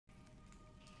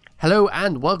Hello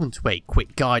and welcome to a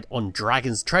quick guide on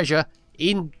Dagons Treasure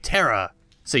in TERA.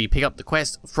 So you pick up the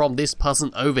quest from this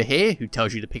person over here who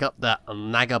tells you to pick up the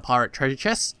Naga pirate treasure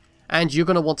chest, and you're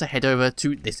going to want to head over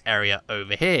to this area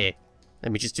over here.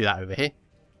 Let me just do that over here.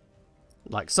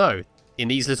 Like so. In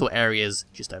these little areas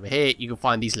just over here you can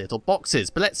find these little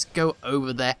boxes, but let's go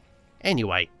over there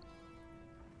anyway.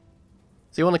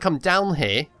 So you want to come down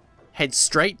here, head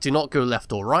straight, do not go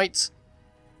left or right.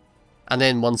 And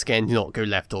then once again, do not go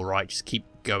left or right, just keep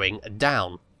going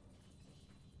down.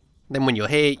 Then when you're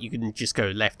here, you can just go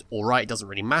left or right, it doesn't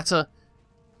really matter.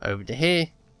 Over to here.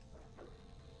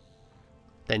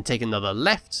 Then take another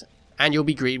left, and you'll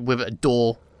be greeted with a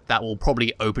door that will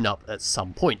probably open up at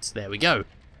some point. There we go.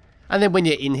 And then when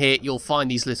you're in here, you'll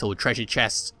find these little treasure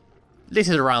chests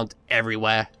littered around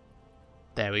everywhere.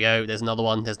 There we go, there's another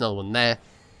one there.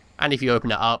 And if you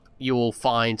open it up, you will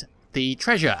find the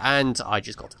treasure, and I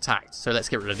just got attacked, so let's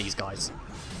get rid of these guys.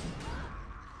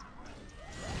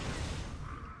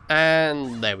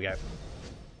 And there we go.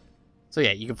 So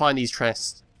yeah, you can find these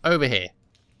chests over here.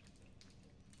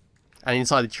 And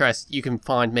inside the chest, you can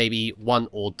find maybe 1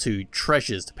 or 2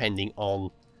 treasures, depending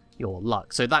on your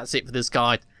luck. So that's it for this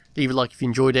guide. Leave a like if you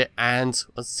enjoyed it, and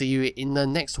I'll see you in the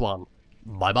next one.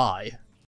 Bye bye.